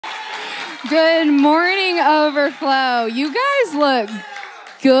Good morning, Overflow. You guys look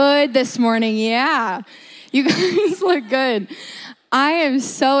good this morning. Yeah, you guys look good. I am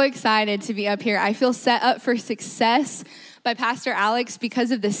so excited to be up here. I feel set up for success by Pastor Alex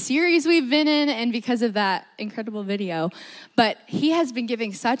because of the series we've been in and because of that incredible video. But he has been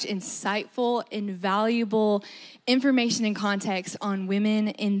giving such insightful, invaluable information and context on women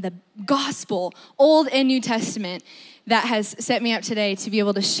in the gospel, Old and New Testament, that has set me up today to be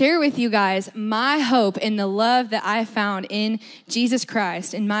able to share with you guys my hope in the love that I found in Jesus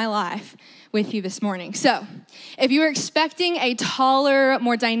Christ in my life with you this morning. So, if you were expecting a taller,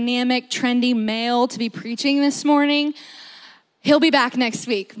 more dynamic, trendy male to be preaching this morning, he'll be back next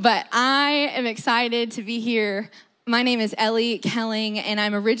week, but I am excited to be here. My name is Elle Koelling, and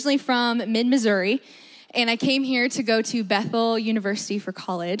I'm originally from mid-Missouri, and I came here to go to Bethel University for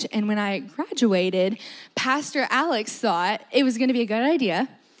college, and when I graduated, Pastor Alex thought it was going to be a good idea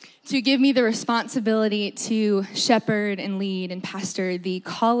to give me the responsibility to shepherd and lead and pastor the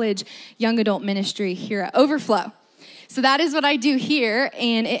college young adult ministry here at Overflow. So that is what I do here,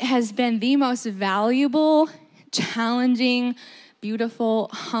 and it has been the most valuable, challenging, beautiful,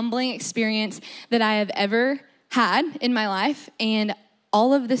 humbling experience that I have ever had in my life. And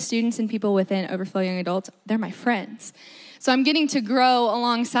all of the students and people within Overflow Young Adults, they're my friends. So I'm getting to grow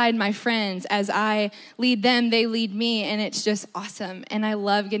alongside my friends. As I lead them, they lead me, and it's just awesome. And I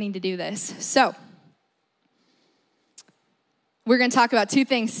love getting to do this. So we're going to talk about two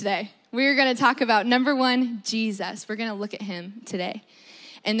things today. We're going to talk about, number one, Jesus. We're going to look at him today.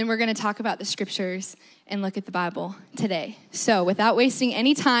 And then we're going to talk about the scriptures and look at the Bible today. So without wasting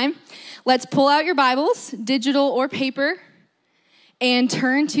any time, let's pull out your Bibles, digital or paper, and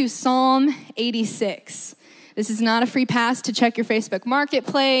turn to Psalm 86. This is not a free pass to check your Facebook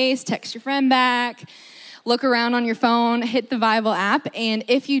Marketplace, text your friend back, look around on your phone, hit the Bible app. And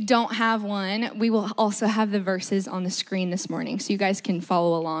if you don't have one, we will also have the verses on the screen this morning so you guys can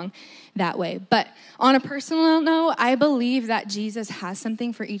follow along that way. But on a personal note, I believe that Jesus has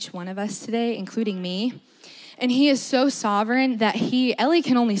something for each one of us today, including me. And he is so sovereign that Elle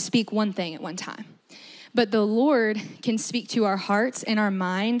can only speak one thing at one time. But the Lord can speak to our hearts and our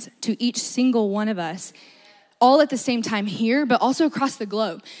minds, to each single one of us, all at the same time here, but also across the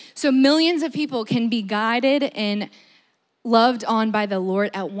globe. So millions of people can be guided and loved on by the Lord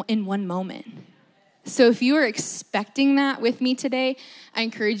in one moment. So if you are expecting that with me today, I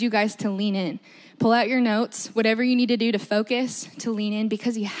encourage you guys to lean in. Pull out your notes, whatever you need to do to focus, to lean in,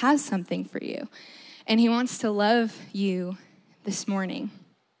 because he has something for you. And he wants to love you this morning.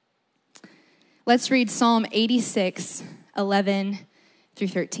 Let's read Psalm 86, 11 through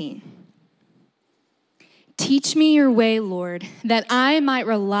 13. Teach me your way, Lord, that I might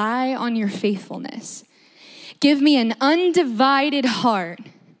rely on your faithfulness. Give me an undivided heart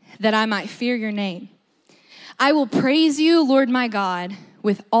that I might fear your name. I will praise you, Lord my God,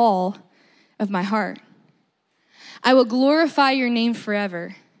 with all of my heart. I will glorify your name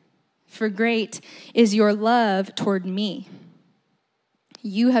forever, for great is your love toward me.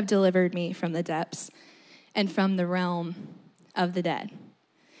 You have delivered me from the depths and from the realm of the dead.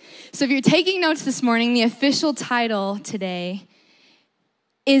 So if you're taking notes this morning, the official title today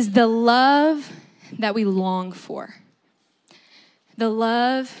is The Love That We Long For. The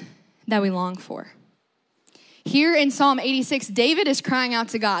love that we long for. Here in Psalm 86, David is crying out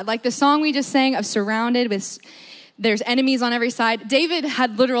to God. Like the song we just sang of surrounded with, there's enemies on every side. David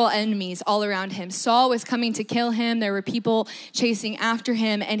had literal enemies all around him. Saul was coming to kill him. There were people chasing after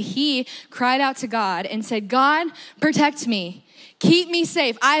him. And he cried out to God and said, God, protect me. Keep me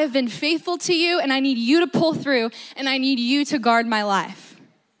safe. I have been faithful to you, and I need you to pull through, and I need you to guard my life.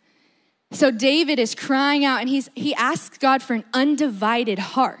 So David is crying out, and he asks God for an undivided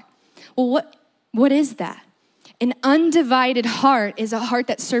heart. Well, what is that? An undivided heart is a heart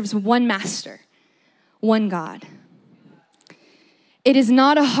that serves one master, one God. It is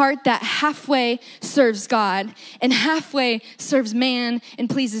not a heart that halfway serves God and halfway serves man and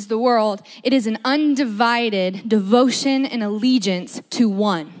pleases the world. It is an undivided devotion and allegiance to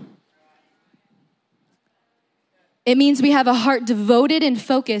one. It means we have a heart devoted and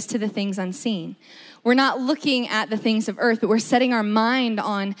focused to the things unseen. We're not looking at the things of earth, but we're setting our mind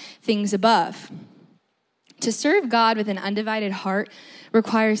on things above. To serve God with an undivided heart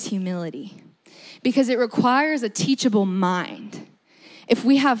requires humility because it requires a teachable mind. If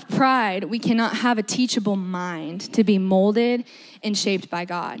we have pride, we cannot have a teachable mind to be molded and shaped by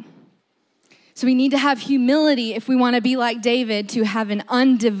God. So we need to have humility if we want to be like David, to have an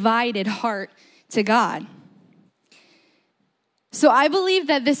undivided heart to God. So I believe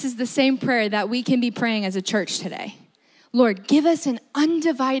that this is the same prayer that we can be praying as a church today. Lord, give us an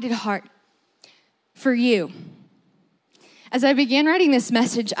undivided heart for you. As I began writing this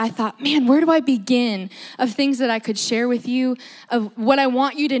message, I thought, man, where do I begin of things that I could share with you, of what I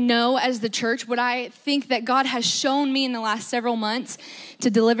want you to know as the church, what I think that God has shown me in the last several months to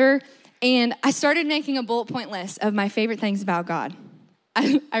deliver. And I started making a bullet point list of my favorite things about God.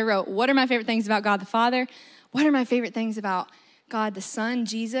 I wrote, what are my favorite things about God the Father? What are my favorite things about God the Son,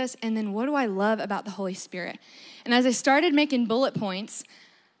 Jesus? And then what do I love about the Holy Spirit? And as I started making bullet points,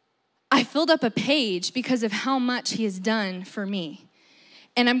 I filled up a page because of how much he has done for me.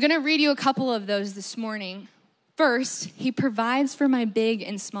 And I'm going to read you a couple of those this morning. First, he provides for my big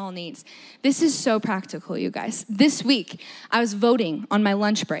and small needs. This is so practical, you guys. This week, I was voting on my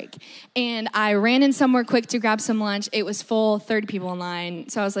lunch break, and I ran in somewhere quick to grab some lunch. It was full, 30 people in line,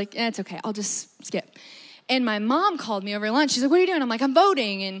 so I was like, it's okay, I'll just skip. And my mom called me over lunch. She's like, what are you doing? I'm like, I'm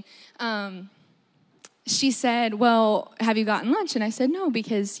voting. And she said, well, have you gotten lunch? And I said, no,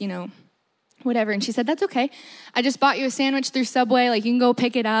 because, whatever. And she said, that's okay. I just bought you a sandwich through Subway. Like, you can go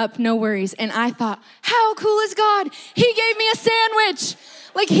pick it up. No worries. And I thought, how cool is God? He gave me a sandwich.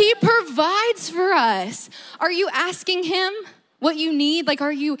 Like, he provides for us. Are you asking him what you need? Like,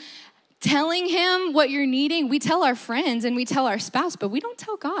 are you telling him what you're needing? We tell our friends and we tell our spouse, but we don't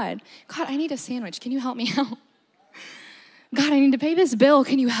tell God. God, I need a sandwich. Can you help me out? God, I need to pay this bill.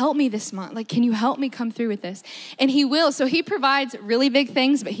 Can you help me this month? Like, can you help me come through with this? And he will. So he provides really big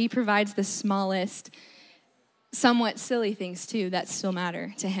things, but he provides the smallest, somewhat silly things too that still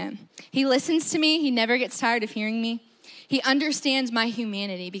matter to him. He listens to me. He never gets tired of hearing me. He understands my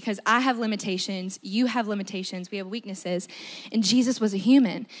humanity because I have limitations. You have limitations. We have weaknesses. And Jesus was a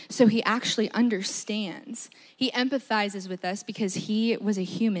human, so he actually understands. He empathizes with us because he was a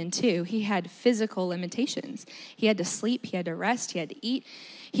human too. He had physical limitations. He had to sleep. He had to rest. He had to eat.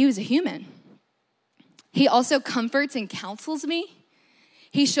 He was a human. He also comforts and counsels me.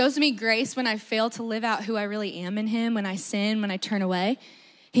 He shows me grace when I fail to live out who I really am in him, when I sin, when I turn away.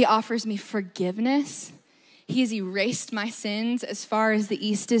 He offers me forgiveness. He has erased my sins as far as the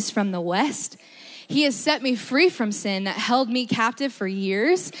east is from the west. He has set me free from sin that held me captive for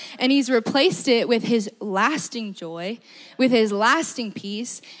years, and he's replaced it with his lasting joy, with his lasting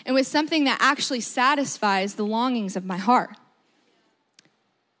peace, and with something that actually satisfies the longings of my heart.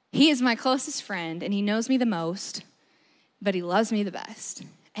 He is my closest friend, and he knows me the most, but he loves me the best,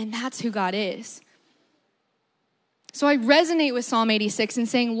 and that's who God is. So I resonate with Psalm 86 and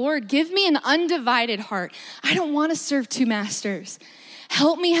saying, Lord, give me an undivided heart. I don't want to serve two masters.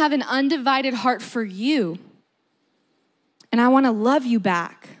 Help me have an undivided heart for you. And I want to love you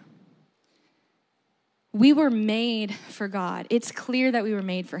back. We were made for God. It's clear that we were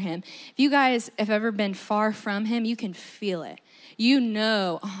made for him. If you guys have ever been far from him, you can feel it. You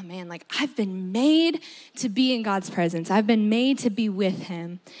know, oh man, like I've been made to be in God's presence. I've been made to be with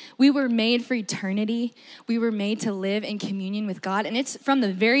him. We were made for eternity. We were made to live in communion with God. And it's from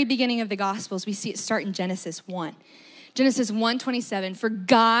the very beginning of the Gospels. We see it start in Genesis 1. Genesis 1:27, for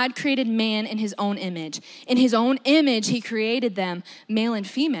God created man in his own image. In his own image, he created them, male and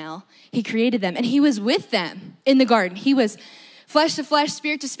female. He created them, and he was with them in the garden. He was flesh to flesh,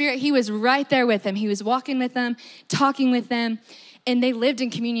 spirit to spirit. He was right there with them. He was walking with them, talking with them, and they lived in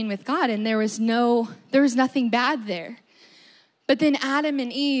communion with God, and there was nothing bad there. But then Adam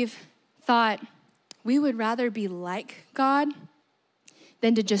and Eve thought, we would rather be like God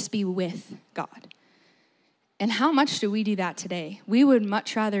than to just be with God. And how much do we do that today? We would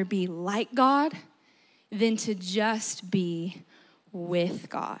much rather be like God than to just be with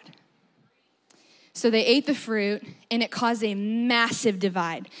God. So they ate the fruit, and it caused a massive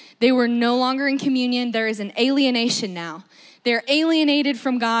divide. They were no longer in communion. There is an alienation now. They're alienated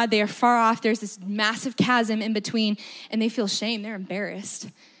from God. They are far off. There's this massive chasm in between, and they feel shame. They're embarrassed.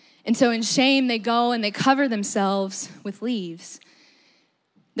 And so in shame, they go and they cover themselves with leaves.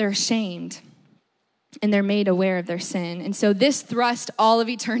 They're ashamed, and they're made aware of their sin. And so this thrust all of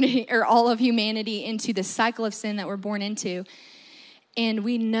eternity, or all of humanity, into the cycle of sin that we're born into. And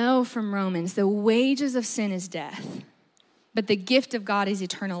we know from Romans, the wages of sin is death, but the gift of God is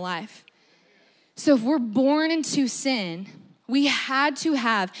eternal life. So if we're born into sin, we had to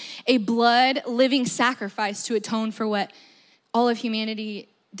have a blood living sacrifice to atone for what all of humanity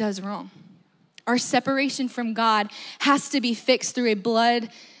does wrong. Our separation from God has to be fixed through a blood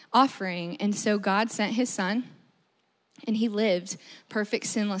offering. And so God sent his son, and he lived perfect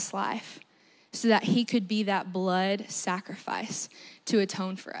sinless life so that he could be that blood sacrifice to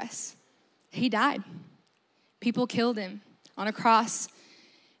atone for us. He died. People killed him on a cross.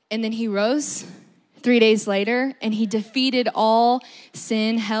 And then he rose 3 days later, and he defeated all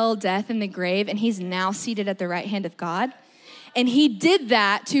sin, hell, death, and the grave. And he's now seated at the right hand of God. And he did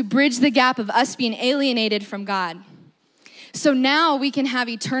that to bridge the gap of us being alienated from God. So now we can have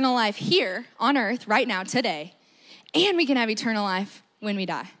eternal life here on earth right now, today. And we can have eternal life when we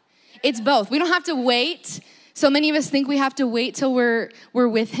die. It's both. We don't have to wait. So many of us think we have to wait till we're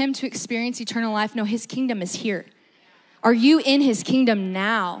with him to experience eternal life. No, his kingdom is here. Are you in his kingdom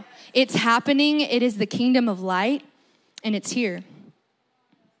now? It's happening. It is the kingdom of light, and it's here.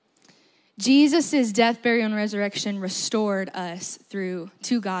 Jesus' death, burial, and resurrection restored us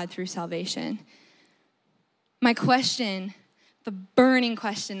to God through salvation. My question, the burning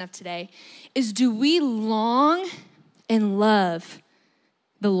question of today, is do we long and love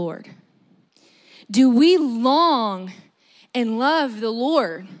the Lord? Do we long and love the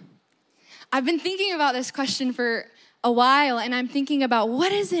Lord? I've been thinking about this question for a while, and I'm thinking about what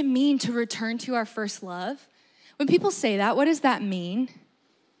does it mean to return to our first love? When people say that, what does that mean?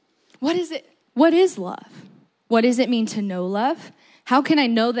 What is it? What is love? What does it mean to know love? How can I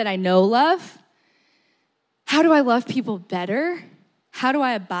know that I know love? How do I love people better? How do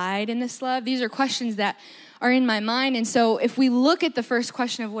I abide in this love? These are questions that are in my mind. And so if we look at the first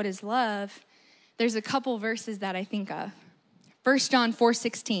question of what is love, there's a couple verses that I think of. 1 John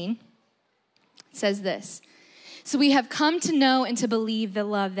 4:16 says this. So we have come to know and to believe the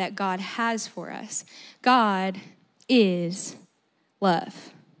love that God has for us. God is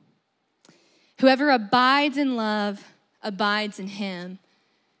love. Whoever abides in love abides in him,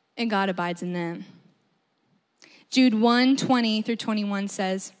 and God abides in them. Jude 1:20 through 21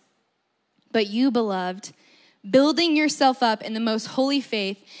 says, but you, beloved, building yourself up in the most holy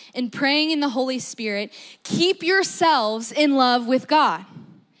faith and praying in the Holy Spirit, keep yourselves in love with God.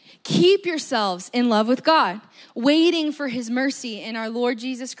 Keep yourselves in love with God, waiting for his mercy in our Lord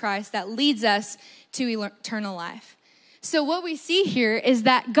Jesus Christ that leads us to eternal life. So what we see here is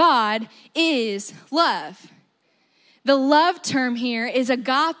that God is love. The love term here is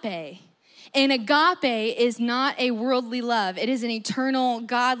agape. And agape is not a worldly love. It is an eternal,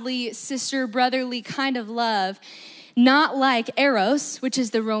 godly, sister, brotherly kind of love. Not like eros, which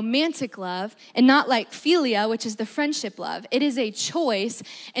is the romantic love, and not like philia, which is the friendship love. It is a choice,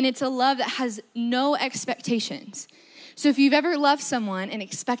 and it's a love that has no expectations. So if you've ever loved someone and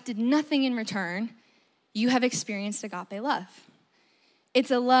expected nothing in return, you have experienced agape love.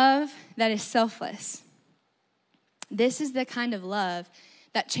 It's a love that is selfless. This is the kind of love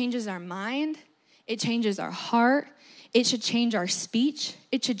that changes our mind, it changes our heart, it should change our speech,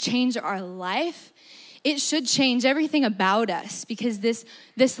 it should change our life, it should change everything about us because this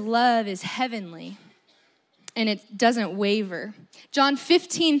love is heavenly and it doesn't waver. John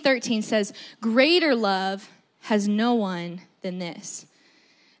 15:13 says, greater love has no one than this,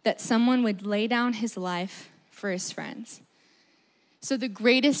 that someone would lay down his life for his friends. So the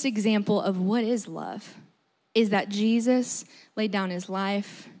greatest example of what is love is that Jesus laid down his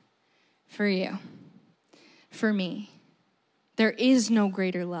life for you, for me. There is no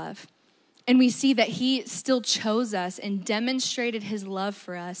greater love. And we see that he still chose us and demonstrated his love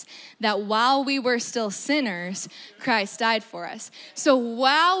for us, that while we were still sinners, Christ died for us. So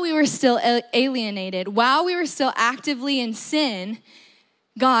while we were still alienated, while we were still actively in sin,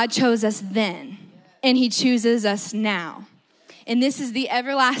 God chose us then, and he chooses us now. And this is the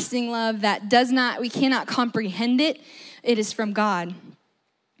everlasting love that we cannot comprehend it. It is from God.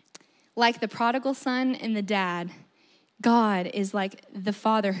 Like the prodigal son and the dad, God is like the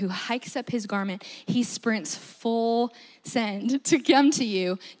father who hikes up his garment. He sprints full send to come to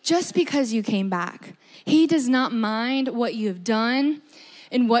you just because you came back. He does not mind what you have done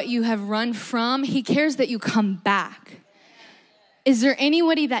and what you have run from. He cares that you come back. Is there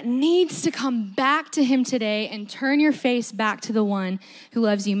anybody that needs to come back to him today and turn your face back to the one who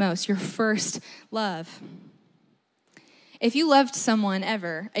loves you most, your first love? If you loved someone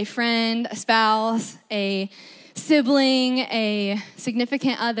ever, a friend, a spouse, a sibling, a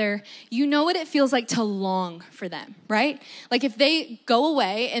significant other, you know what it feels like to long for them, right? Like if they go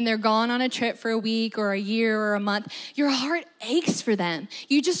away and they're gone on a trip for a week or a year or a month, your heart aches for them.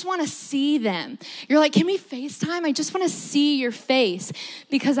 You just want to see them. You're like, can we FaceTime? I just want to see your face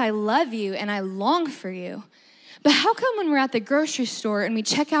because I love you and I long for you. But how come when we're at the grocery store and we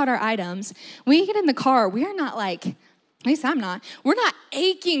check out our items, we get in the car, we are not like, at least I'm not. We're not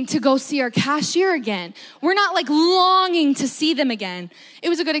aching to go see our cashier again. We're not like longing to see them again. It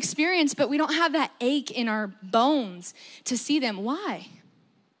was a good experience, but we don't have that ache in our bones to see them. Why?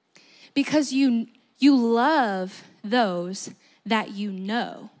 Because you love those that you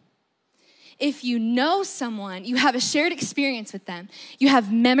know. If you know someone, you have a shared experience with them. You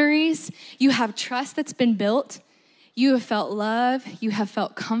have memories. You have trust that's been built. You have felt love. You have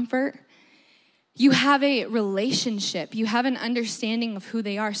felt comfort. You have a relationship. You have an understanding of who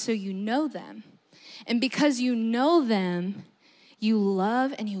they are, so you know them. And because you know them, you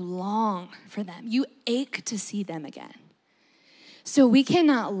love and you long for them. You ache to see them again. So we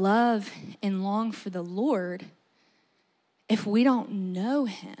cannot love and long for the Lord if we don't know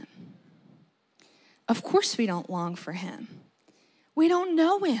him. Of course we don't long for him. We don't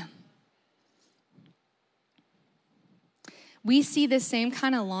know him. We see the same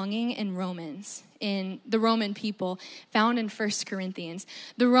kind of longing in Romans, in the Roman people, found in 1 Corinthians.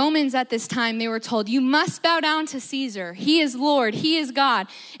 The Romans at this time, they were told, you must bow down to Caesar. He is Lord. He is God.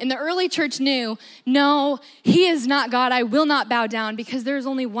 And the early church knew, no, he is not God. I will not bow down because there is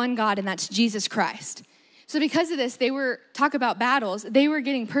only one God, and that's Jesus Christ. So because of this, talk about battles, they were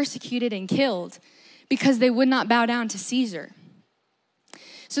getting persecuted and killed because they would not bow down to Caesar.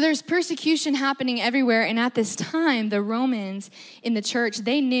 So there's persecution happening everywhere. And at this time, the Romans in the church,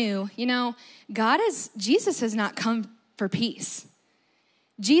 they knew, Jesus has not come for peace.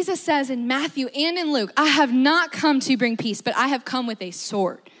 Jesus says in Matthew and in Luke, I have not come to bring peace, but I have come with a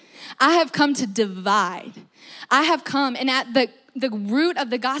sword. I have come to divide. I have come, and at the root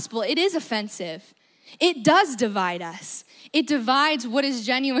of the gospel, it is offensive. It does divide us. It divides what is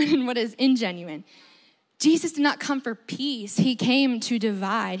genuine and what is ingenuine. Jesus did not come for peace. He came to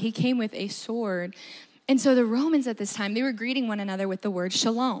divide. He came with a sword. And so the Romans at this time, they were greeting one another with the word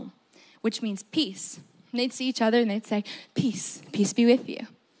shalom, which means peace. And they'd see each other and they'd say, peace be with you.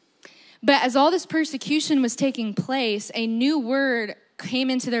 But as all this persecution was taking place, a new word came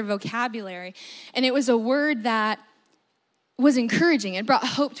into their vocabulary. And it was a word that was encouraging. It brought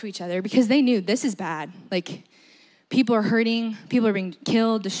hope to each other because they knew this is bad. Like, people are hurting, people are being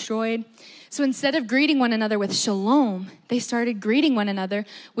killed, destroyed. So instead of greeting one another with shalom, they started greeting one another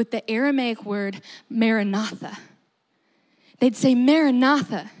with the Aramaic word Maranatha. They'd say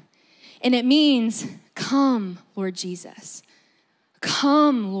Maranatha, and it means, come, Lord Jesus.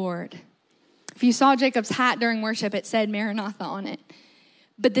 Come, Lord. If you saw Jacob's hat during worship, it said Maranatha on it.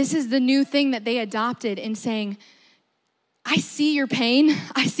 But this is the new thing that they adopted in saying, I see your pain.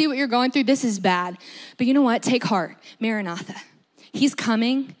 I see what you're going through. This is bad. But you know what? Take heart. Maranatha. He's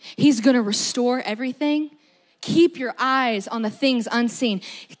coming. He's going to restore everything. Keep your eyes on the things unseen.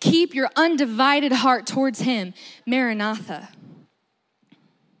 Keep your undivided heart towards him. Maranatha.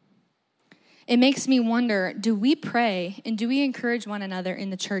 It makes me wonder, do we pray and do we encourage one another in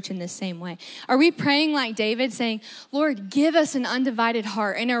the church in this same way? Are we praying like David saying, Lord, give us an undivided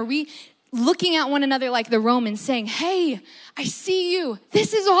heart? And are we looking at one another like the Romans saying, hey, I see you.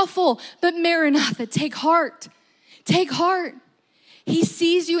 This is awful, but Maranatha, take heart. Take heart. He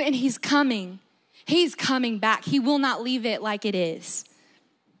sees you and he's coming. He's coming back. He will not leave it like it is.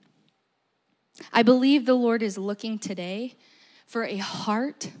 I believe the Lord is looking today for a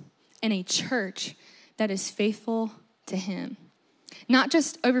heart and a church that is faithful to him. Not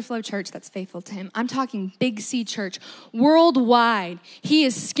just Overflow Church that's faithful to him. I'm talking Big C Church. Worldwide, he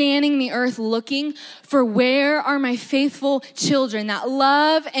is scanning the earth looking for where are my faithful children that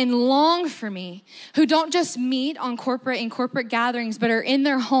love and long for me, who don't just meet in corporate gatherings, but are in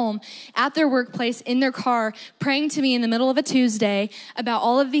their home, at their workplace, in their car, praying to me in the middle of a Tuesday about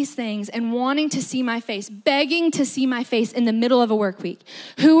all of these things and wanting to see my face, begging to see my face in the middle of a work week.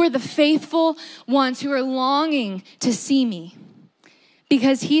 Who are the faithful ones who are longing to see me?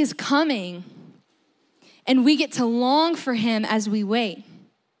 Because he is coming, and we get to long for him as we wait.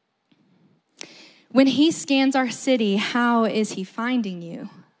 When he scans our city, how is he finding you?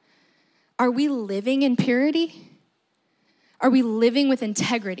 Are we living in purity? Are we living with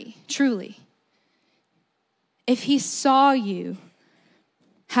integrity, truly? If he saw you,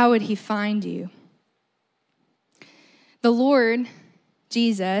 how would he find you? The Lord,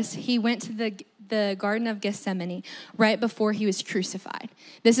 Jesus, he went to the Garden of Gethsemane right before he was crucified.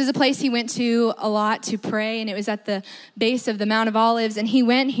 This is a place he went to a lot to pray, and it was at the base of the Mount of Olives, and he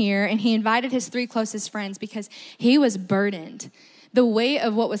went here, and he invited his 3 closest friends because he was burdened. The weight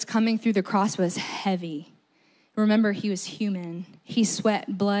of what was coming through the cross was heavy. Remember, he was human. He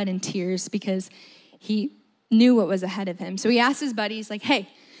sweat blood and tears because he knew what was ahead of him. So he asked his buddies, like, hey,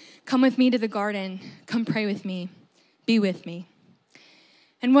 come with me to the garden. Come pray with me. Be with me.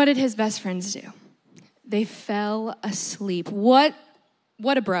 And what did his best friends do? They fell asleep. What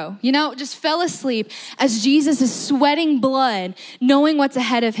a bro. Just fell asleep as Jesus is sweating blood, knowing what's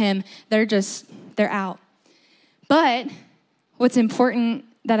ahead of him. They're out. But what's important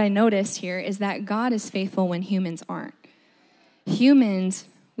that I noticed here is that God is faithful when humans aren't. Humans,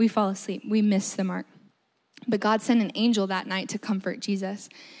 we fall asleep. We miss the mark. But God sent an angel that night to comfort Jesus.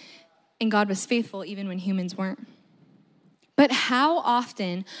 And God was faithful even when humans weren't. But how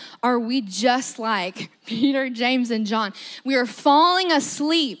often are we just like Peter, James, and John? We are falling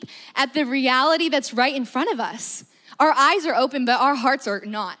asleep at the reality that's right in front of us. Our eyes are open, but our hearts are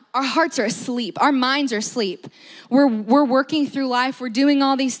not. Our hearts are asleep. Our minds are asleep. We're working through life. We're doing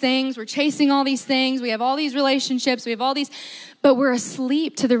all these things. We're chasing all these things. We have all these relationships. We have all these, but we're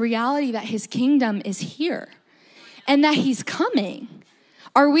asleep to the reality that his kingdom is here and that he's coming.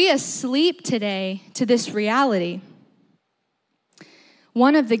 Are we asleep today to this reality?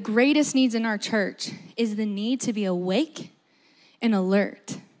 One of the greatest needs in our church is the need to be awake and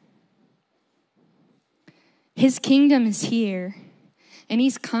alert. His kingdom is here, and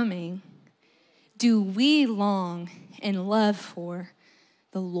he's coming. Do we long and love for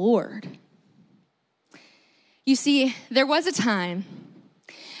the Lord? You see, there was a time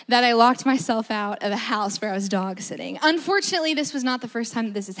that I locked myself out of a house where I was dog sitting. Unfortunately, this was not the first time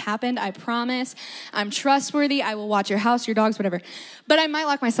that this has happened. I promise. I'm trustworthy. I will watch your house, your dogs, whatever. But I might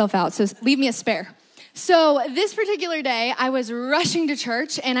lock myself out, so leave me a spare. So this particular day, I was rushing to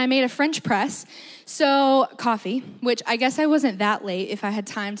church, and I made a French press, so coffee, which I guess I wasn't that late if I had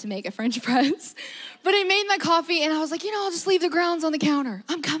time to make a French press. But I made my coffee, and I was like, I'll just leave the grounds on the counter.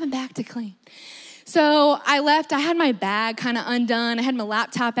 I'm coming back to clean. So I left. I had my bag kind of undone. I had my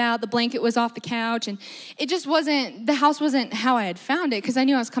laptop out. The blanket was off the couch. And it just wasn't, the house wasn't how I had found it because I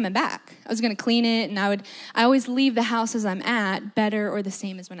knew I was coming back. I was going to clean it. And I always leave the houses I'm at better or the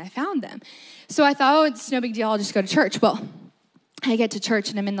same as when I found them. So I thought, it's no big deal. I'll just go to church. Well, I get to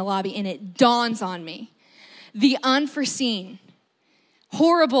church and I'm in the lobby and it dawns on me. The unforeseen,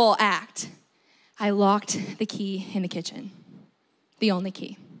 horrible act. I locked the key in the kitchen. The only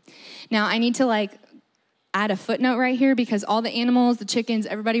key. Now, I need to add a footnote right here because all the animals, the chickens,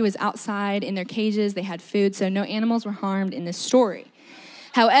 everybody was outside in their cages. They had food, so no animals were harmed in this story.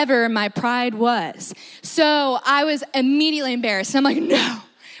 However, my pride was. So I was immediately embarrassed. I'm like, no,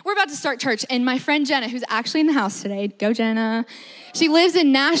 we're about to start church. And my friend Jenna, who's actually in the house today, go Jenna. She lives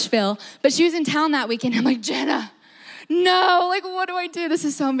in Nashville, but she was in town that weekend. I'm like, Jenna, no, what do I do? This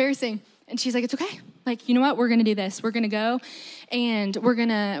is so embarrassing. And she's like, it's okay. You know what? We're going to do this. We're going to go and we're going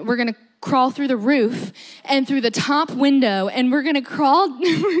to crawl through the roof and through the top window and we're going to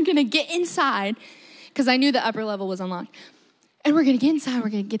we're going to get inside because I knew the upper level was unlocked. And we're going to get inside. We're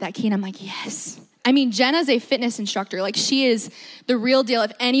going to get that key. And I'm like, yes. I mean, Jenna's a fitness instructor. She is the real deal.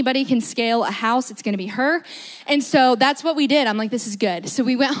 If anybody can scale a house, it's going to be her. And so that's what we did. I'm like, this is good. So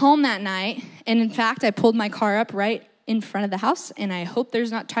we went home that night. And in fact, I pulled my car up right in front of the house, and I hope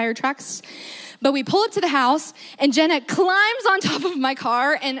there's not tire tracks. But we pull up to the house, and Jenna climbs on top of my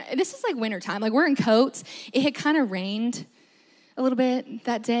car, and this is wintertime. We're in coats. It had kind of rained a little bit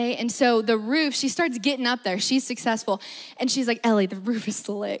that day, and so the roof, she starts getting up there. She's successful, and she's like, Ellie, the roof is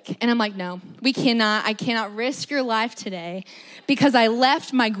slick. And I'm like, no, I cannot risk your life today because I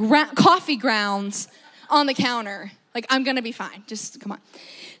left my coffee grounds on the counter. I'm going to be fine. Just come on.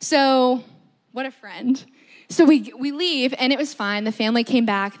 So what a friend. So we leave, and it was fine. The family came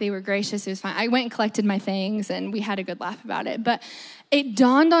back. They were gracious. It was fine. I went and collected my things, and we had a good laugh about it. But it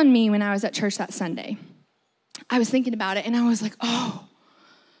dawned on me when I was at church that Sunday. I was thinking about it, and I was like, oh,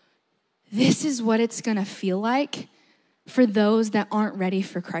 this is what it's going to feel like for those that aren't ready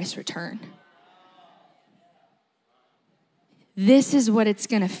for Christ's return. This is what it's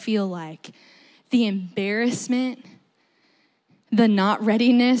going to feel like. The embarrassment, the not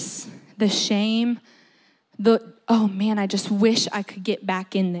readiness, the shame, oh man, I just wish I could get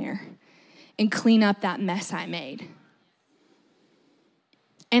back in there and clean up that mess I made.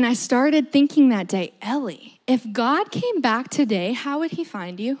 And I started thinking that day, Ellie, if God came back today, how would he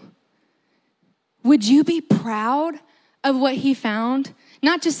find you? Would you be proud of what he found?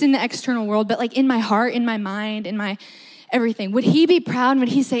 Not just in the external world, but in my heart, in my mind, in my everything. Would he be proud? Would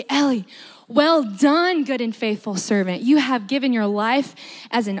he say, Ellie, well done, good and faithful servant. You have given your life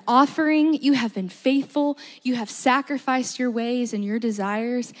as an offering. You have been faithful. You have sacrificed your ways and your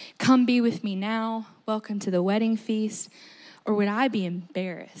desires. Come be with me now. Welcome to the wedding feast. Or would I be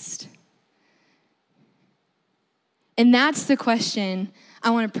embarrassed? And that's the question I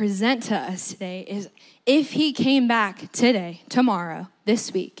want to present to us today is if he came back today, tomorrow,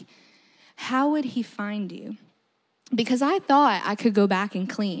 this week, how would he find you? Because I thought I could go back and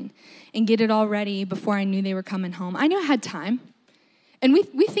clean and get it all ready before I knew they were coming home. I knew I had time. And we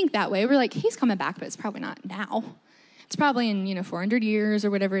think that way. We're like, he's coming back, but it's probably not now. It's probably in, 400 years or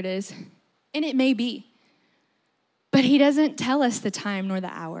whatever it is. And it may be. But he doesn't tell us the time nor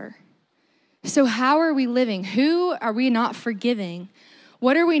the hour. So how are we living? Who are we not forgiving?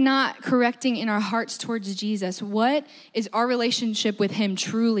 What are we not correcting in our hearts towards Jesus? What is our relationship with him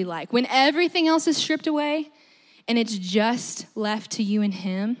truly like? When everything else is stripped away and it's just left to you and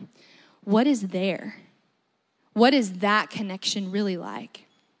him, what is there? What is that connection really like?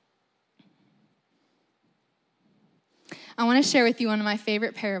 I want to share with you one of my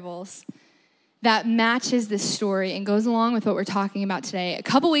favorite parables that matches this story and goes along with what we're talking about today. A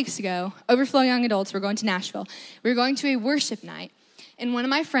couple weeks ago, Overflow Young Adults, we're going to Nashville. We were going to a worship night, and one of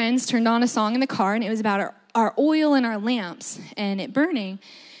my friends turned on a song in the car, and it was about our oil and our lamps and it burning.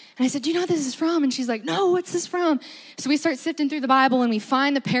 And I said, do you know what this is from? And she's like, no, what's this from? So we start sifting through the Bible, and we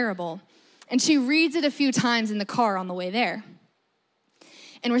find the parable. And she reads it a few times in the car on the way there.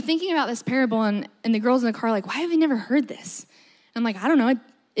 And we're thinking about this parable, and the girls in the car are like, why have we never heard this? And I'm like, I don't know. It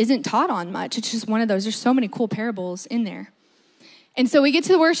isn't taught on much. It's just one of those. There's so many cool parables in there. And so we get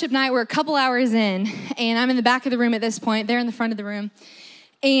to the worship night. We're a couple hours in, and I'm in the back of the room at this point. They're in the front of the room.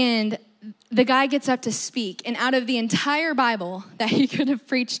 And the guy gets up to speak. And out of the entire Bible that he could have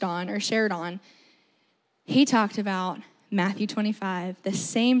preached on or shared on, he talked about Matthew 25, the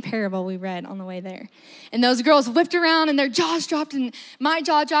same parable we read on the way there. And those girls whipped around, and their jaws dropped, and my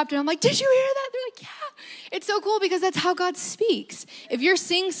jaw dropped, and I'm like, did you hear that? They're like, yeah. It's so cool because that's how God speaks. If you're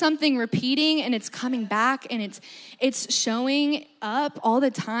seeing something repeating and it's coming back and it's showing up all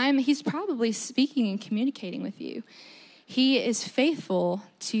the time, he's probably speaking and communicating with you. He is faithful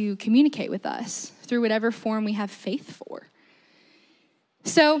to communicate with us through whatever form we have faith for.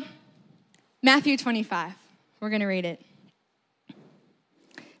 So, Matthew 25, we're going to read it.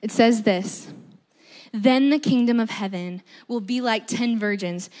 It says this: then the kingdom of heaven will be like 10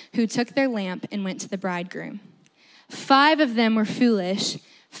 virgins who took their lamp and went to the bridegroom. 5 of them were foolish,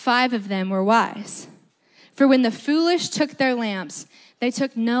 5 of them were wise. For when the foolish took their lamps, they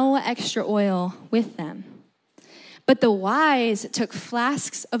took no extra oil with them. But the wise took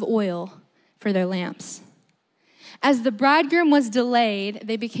flasks of oil for their lamps. As the bridegroom was delayed,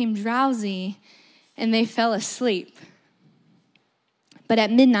 they became drowsy and they fell asleep. But at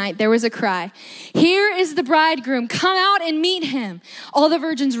midnight, there was a cry, here is the bridegroom, come out and meet him. All the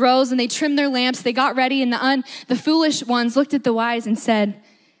virgins rose and they trimmed their lamps. They got ready, and the foolish ones looked at the wise and said,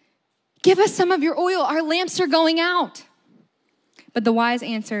 give us some of your oil, our lamps are going out. But the wise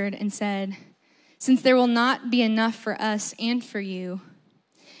answered and said, since there will not be enough for us and for you,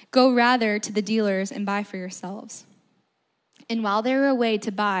 go rather to the dealers and buy for yourselves. And while they were away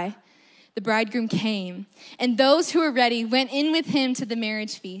to buy, the bridegroom came, and those who were ready went in with him to the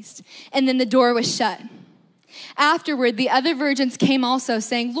marriage feast, and then the door was shut. Afterward, the other virgins came also,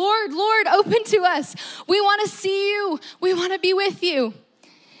 saying, Lord, Lord, open to us. We want to see you. We want to be with you.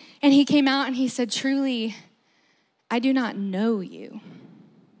 And he came out and he said, truly, I do not know you.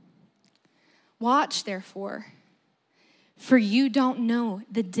 Watch, therefore, for you don't know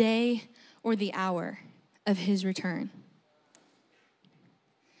the day or the hour of his return.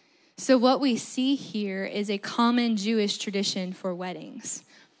 So what we see here is a common Jewish tradition for weddings.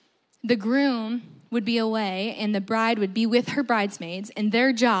 The groom would be away and the bride would be with her bridesmaids, and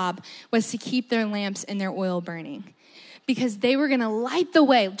their job was to keep their lamps and their oil burning, because they were going to light the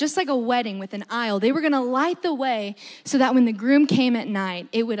way, just like a wedding with an aisle. They were going to light the way so that when the groom came at night,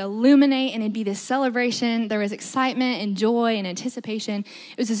 it would illuminate and it'd be this celebration. There was excitement and joy and anticipation.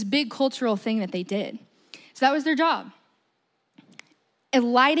 It was this big cultural thing that they did. So that was their job.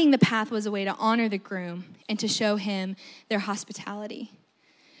 And lighting the path was a way to honor the groom and to show him their hospitality.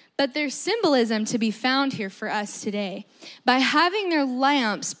 But there's symbolism to be found here for us today. By having their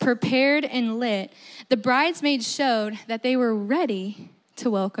lamps prepared and lit, the bridesmaids showed that they were ready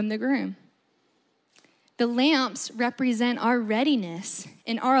to welcome the groom. The lamps represent our readiness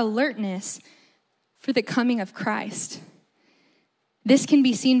and our alertness for the coming of Christ. This can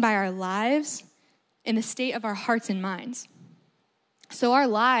be seen by our lives and the state of our hearts and minds. So our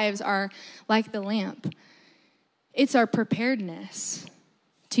lives are like the lamp. It's our preparedness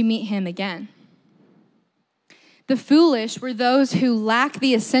to meet him again. The foolish were those who lack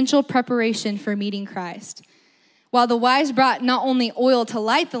the essential preparation for meeting Christ, while the wise brought not only oil to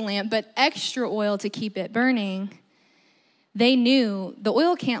light the lamp, but extra oil to keep it burning. They knew the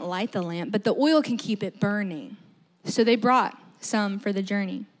oil can't light the lamp, but the oil can keep it burning. So they brought some for the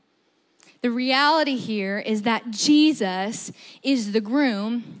journey. The reality here is that Jesus is the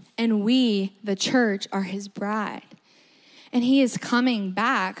groom and we, the church, are his bride. And he is coming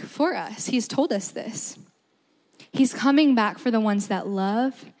back for us. He's told us this. He's coming back for the ones that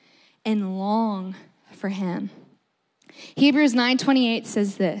love and long for him. Hebrews 9:28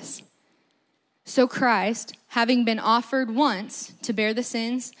 says this: so Christ, having been offered once to bear the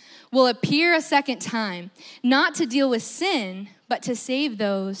sins, will appear a second time, not to deal with sin, but to save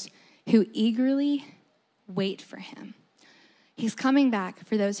those who eagerly wait for him. He's coming back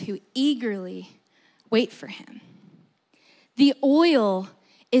for those who eagerly wait for him. The oil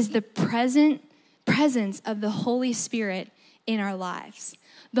is the presence of the Holy Spirit in our lives.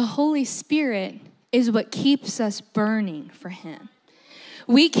 The Holy Spirit is what keeps us burning for him.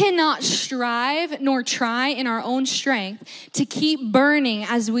 We cannot strive nor try in our own strength to keep burning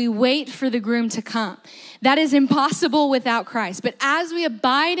as we wait for the groom to come. That is impossible without Christ. But as we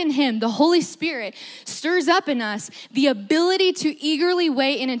abide in him, the Holy Spirit stirs up in us the ability to eagerly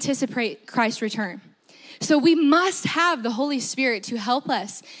wait and anticipate Christ's return. So we must have the Holy Spirit to help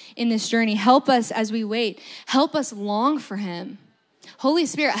us in this journey, help us as we wait, help us long for him. Holy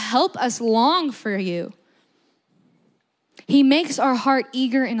Spirit, help us long for you. He makes our heart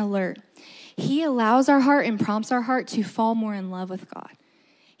eager and alert. He allows our heart and prompts our heart to fall more in love with God.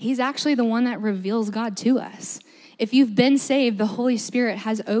 He's actually the one that reveals God to us. If you've been saved, the Holy Spirit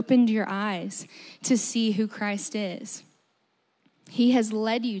has opened your eyes to see who Christ is. He has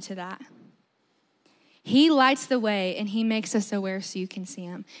led you to that. He lights the way and he makes us aware so you can see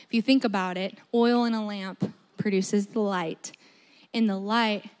him. If you think about it, oil in a lamp produces the light, and the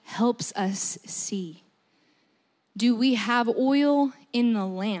light helps us see. Do we have oil in the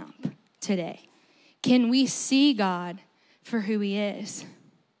lamp today? Can we see God for who he is?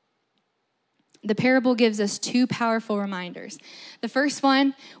 The parable gives us two powerful reminders. The first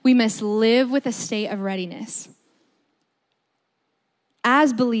one, we must live with a state of readiness.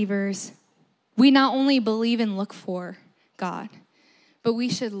 As believers, we not only believe and look for God, but we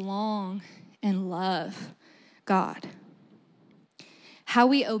should long and love God. How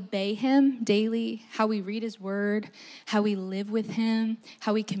we obey him daily, how we read his word, how we live with him,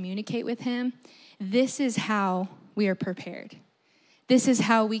 how we communicate with him, this is how we are prepared. This is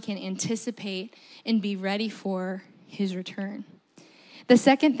how we can anticipate and be ready for his return. The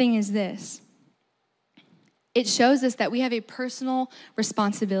second thing is this. It shows us that we have a personal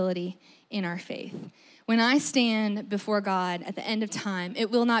responsibility in our faith. When I stand before God at the end of time,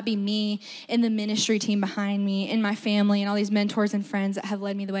 it will not be me and the ministry team behind me and my family and all these mentors and friends that have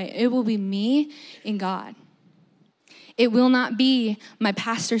led me the way. It will be me and God. It will not be my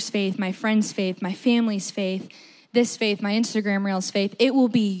pastor's faith, my friend's faith, my family's faith, this faith, my Instagram Reels faith. It will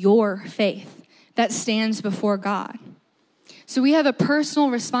be your faith that stands before God. So we have a personal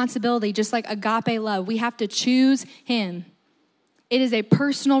responsibility, just like agape love. We have to choose him. It is a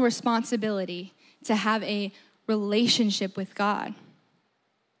personal responsibility to have a relationship with God.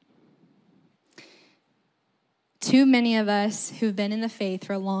 Too many of us who've been in the faith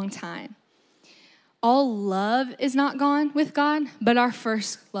for a long time, all love is not gone with God, but our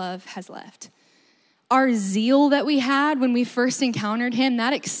first love has left. Our zeal that we had when we first encountered him,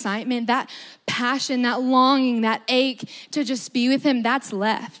 that excitement, that passion, that longing, that ache to just be with him, that's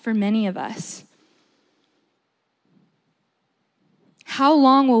left for many of us. How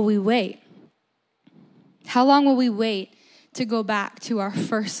long will we wait? How long will we wait to go back to our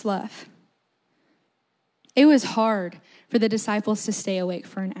first love? It was hard for the disciples to stay awake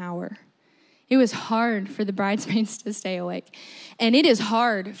for an hour. It was hard for the bridesmaids to stay awake. And it is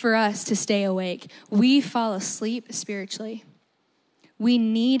hard for us to stay awake. We fall asleep spiritually. We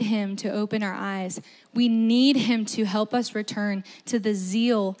need him to open our eyes. We need him to help us return to the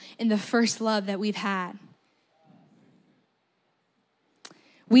zeal and the first love that we've had.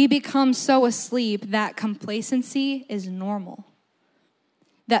 We become so asleep that complacency is normal.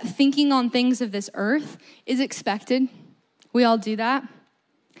 That thinking on things of this earth is expected. We all do that.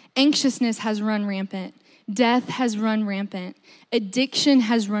 Anxiousness has run rampant. Death has run rampant. Addiction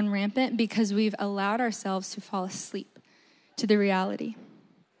has run rampant because we've allowed ourselves to fall asleep to the reality.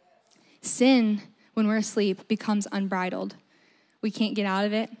 Sin, when we're asleep, becomes unbridled. We can't get out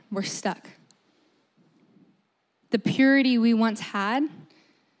of it. We're stuck. The purity we once had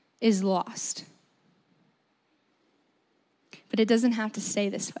is lost. But it doesn't have to stay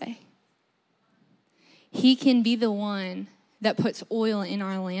this way. He can be the one that puts oil in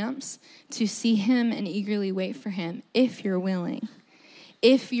our lamps to see him and eagerly wait for him if you're willing.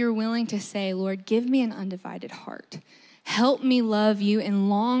 If you're willing to say, Lord, give me an undivided heart. Help me love you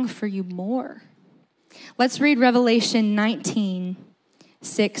and long for you more. Let's read Revelation 19,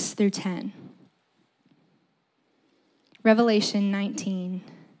 6 through 10. Revelation 19,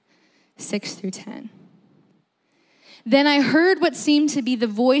 6 through 10. Then I heard what seemed to be the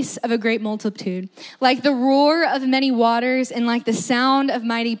voice of a great multitude, like the roar of many waters and like the sound of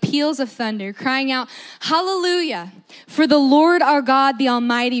mighty peals of thunder, crying out, Hallelujah, for the Lord our God, the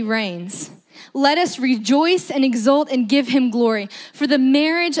Almighty reigns. Let us rejoice and exult and give him glory, for the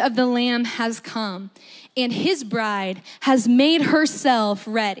marriage of the Lamb has come, and his bride has made herself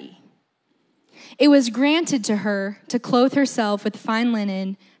ready. It was granted to her to clothe herself with fine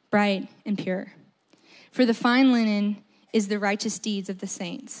linen, bright and pure. For the fine linen is the righteous deeds of the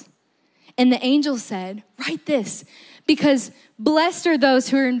saints. And the angel said, write this, because blessed are those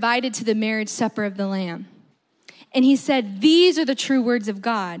who are invited to the marriage supper of the Lamb. And he said, these are the true words of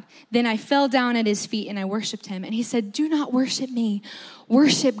God. Then I fell down at his feet and I worshiped him. And he said, do not worship me,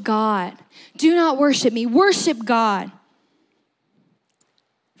 worship God. Do not worship me, worship God.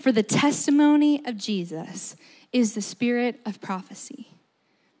 For the testimony of Jesus is the spirit of prophecy,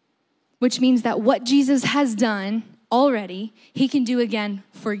 which means that what Jesus has done already, he can do again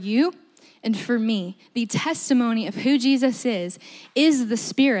for you and for me. The testimony of who Jesus is the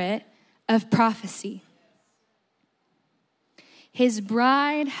spirit of prophecy. His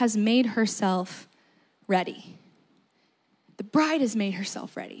bride has made herself ready. The bride has made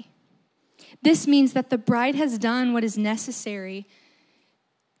herself ready. This means that the bride has done what is necessary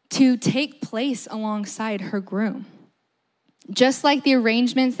to take place alongside her groom. Just like the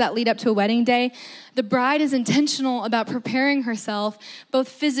arrangements that lead up to a wedding day, the bride is intentional about preparing herself, both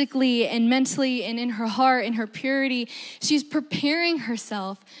physically and mentally and in her heart, in her purity. She's preparing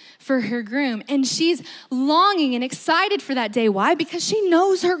herself for her groom, and she's longing and excited for that day. Why? Because she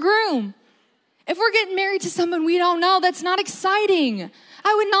knows her groom. If we're getting married to someone we don't know, that's not exciting.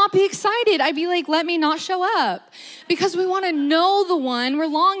 I would not be excited. I'd be like, let me not show up. Because we want to know the one we're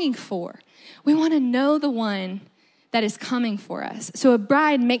longing for. We want to know the one that is coming for us. So a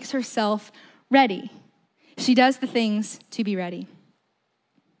bride makes herself ready. She does the things to be ready.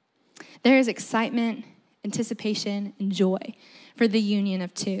 There is excitement, anticipation, and joy for the union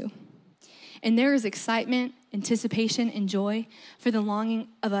of two. And there is excitement, anticipation, and joy for the longing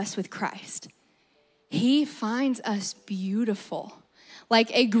of us with Christ. He finds us beautiful. Like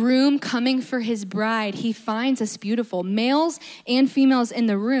a groom coming for his bride, he finds us beautiful. Males and females in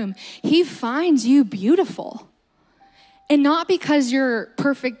the room, he finds you beautiful. And not because you're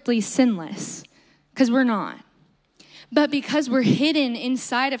perfectly sinless, because we're not, but because we're hidden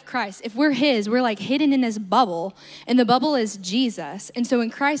inside of Christ. If we're his, we're like hidden in this bubble, and the bubble is Jesus. And so when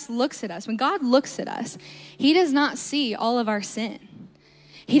Christ looks at us, when God looks at us, he does not see all of our sin.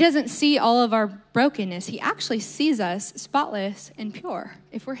 He doesn't see all of our brokenness. He actually sees us spotless and pure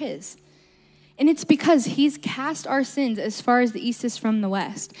if we're his. And it's because he's cast our sins as far as the east is from the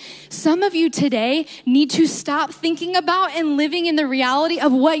west. Some of you today need to stop thinking about and living in the reality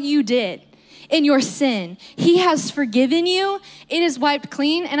of what you did in your sin. He has forgiven you. It is wiped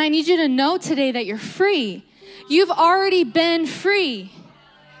clean. And I need you to know today that you're free. You've already been free.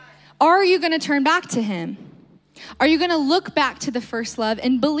 Are you going to turn back to him? Are you going to look back to the first love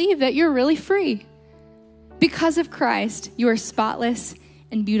and believe that you're really free? Because of Christ, you are spotless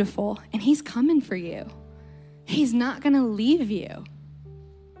and beautiful, and he's coming for you. He's not going to leave you.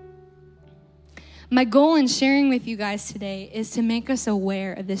 My goal in sharing with you guys today is to make us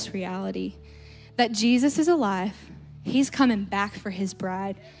aware of this reality, that Jesus is alive, he's coming back for his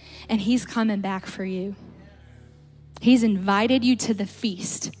bride, and he's coming back for you. He's invited you to the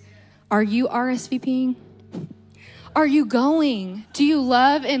feast. Are you RSVPing? Are you going? Do you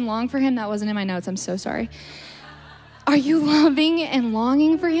love and long for him? That wasn't in my notes. I'm so sorry. Are you loving and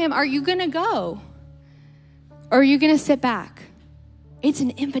longing for him? Are you going to go? Or are you going to sit back? It's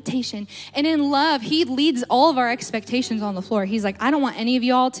an invitation. And in love, he leads all of our expectations on the floor. He's like, I don't want any of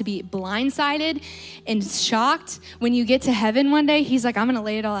y'all to be blindsided and shocked when you get to heaven one day. He's like, I'm going to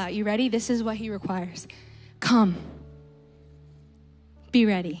lay it all out. You ready? This is what he requires. Come. Be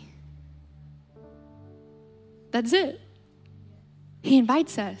ready. That's it. He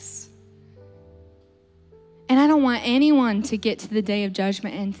invites us. And I don't want anyone to get to the day of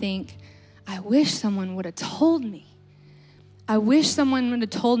judgment and think, I wish someone would have told me. I wish someone would have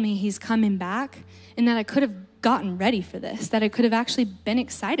told me he's coming back and that I could have gotten ready for this, that I could have actually been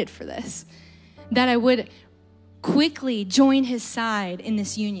excited for this, that I would quickly join his side in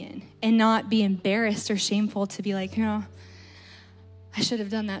this union and not be embarrassed or shameful to be like, I should have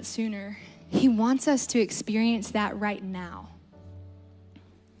done that sooner. He wants us to experience that right now.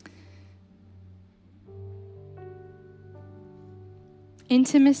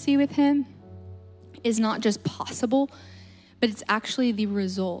 Intimacy with him is not just possible, but it's actually the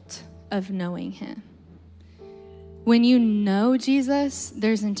result of knowing him. When you know Jesus,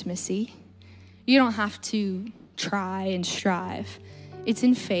 there's intimacy. You don't have to try and strive. It's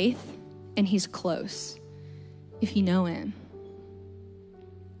in faith, and he's close if you know him.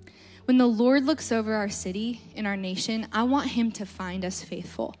 When the Lord looks over our city and our nation, I want him to find us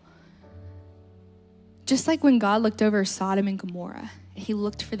faithful. Just like when God looked over Sodom and Gomorrah, he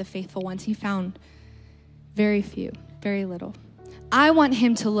looked for the faithful ones. He found very few, very little. I want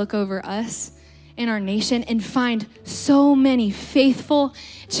him to look over us and our nation and find so many faithful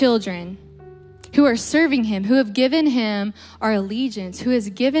children who are serving him, who have given him our allegiance, who has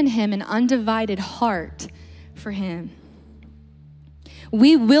given him an undivided heart for him.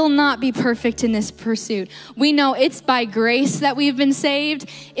 We will not be perfect in this pursuit. We know it's by grace that we've been saved.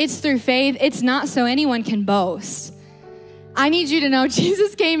 It's through faith. It's not so anyone can boast. I need you to know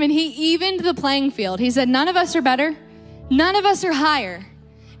Jesus came and he evened the playing field. He said, none of us are better. None of us are higher.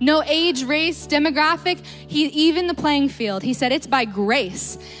 No age, race, demographic. He evened the playing field. He said, it's by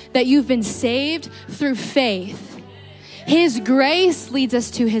grace that you've been saved through faith. His grace leads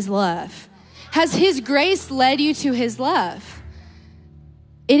us to his love. Has his grace led you to his love?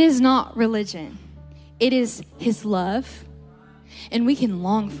 It is not religion. It is his love, and we can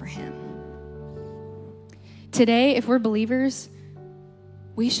long for him. Today, if we're believers,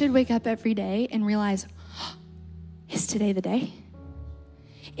 we should wake up every day and realize, is today the day?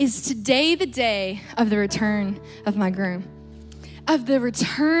 Is today the day of the return of my groom? Of the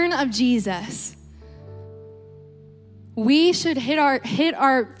return of Jesus? We should hit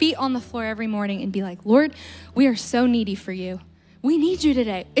our feet on the floor every morning and be like, Lord, we are so needy for you. We need you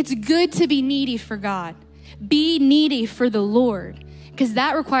today. It's good to be needy for God. Be needy for the Lord, because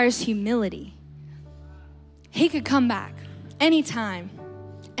that requires humility. He could come back anytime,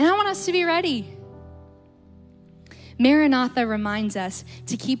 and I want us to be ready. Maranatha reminds us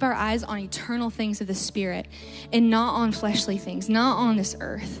to keep our eyes on eternal things of the Spirit and not on fleshly things, not on this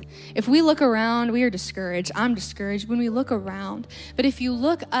earth. If we look around, we are discouraged. I'm discouraged when we look around. But if you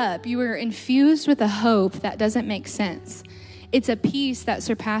look up, you are infused with a hope that doesn't make sense. It's a peace that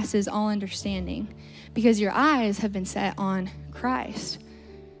surpasses all understanding because your eyes have been set on Christ.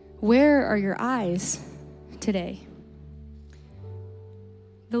 Where are your eyes today?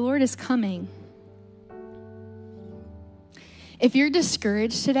 The Lord is coming. If you're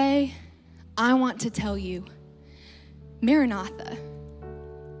discouraged today, I want to tell you, Maranatha,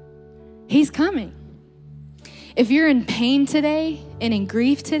 he's coming. If you're in pain today and in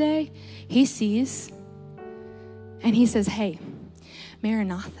grief today, he sees. And he says, hey,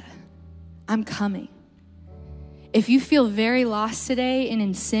 Maranatha, I'm coming. If you feel very lost today and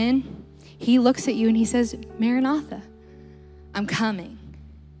in sin, he looks at you and he says, Maranatha, I'm coming.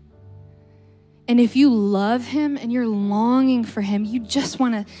 And if you love him and you're longing for him, you just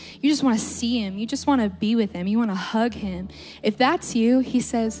want to see him. You just want to be with him. You want to hug him. If that's you, he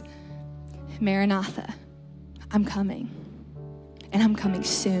says, Maranatha, I'm coming. And I'm coming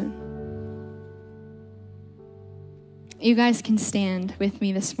soon. You guys can stand with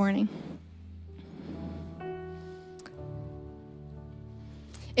me this morning.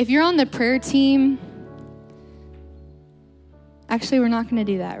 If you're on the prayer team, actually, we're not going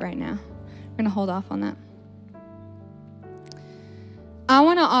to do that right now. We're going to hold off on that. I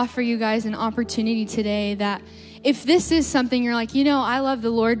want to offer you guys an opportunity today that if this is something you're like, I love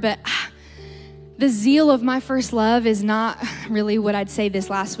the Lord, but the zeal of my first love is not really what I'd say this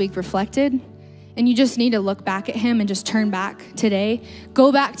last week reflected. And you just need to look back at him and just turn back today.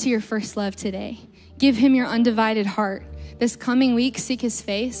 Go back to your first love today. Give him your undivided heart. This coming week, seek his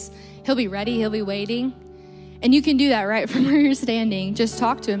face. He'll be ready. He'll be waiting. And you can do that right from where you're standing. Just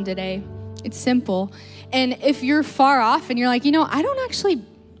talk to him today. It's simple. And if you're far off and you're like, I don't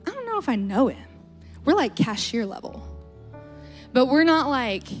know if I know him. We're like cashier level. But we're not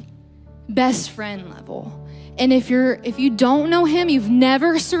like best friend level. And if you don't know him, you've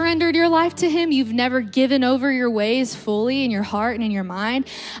never surrendered your life to him, you've never given over your ways fully in your heart and in your mind,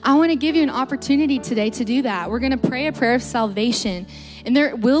 I want to give you an opportunity today to do that. We're going to pray a prayer of salvation, and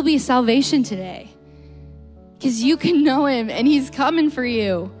there will be salvation today because you can know him and he's coming for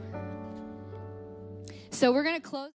you. So we're going to close.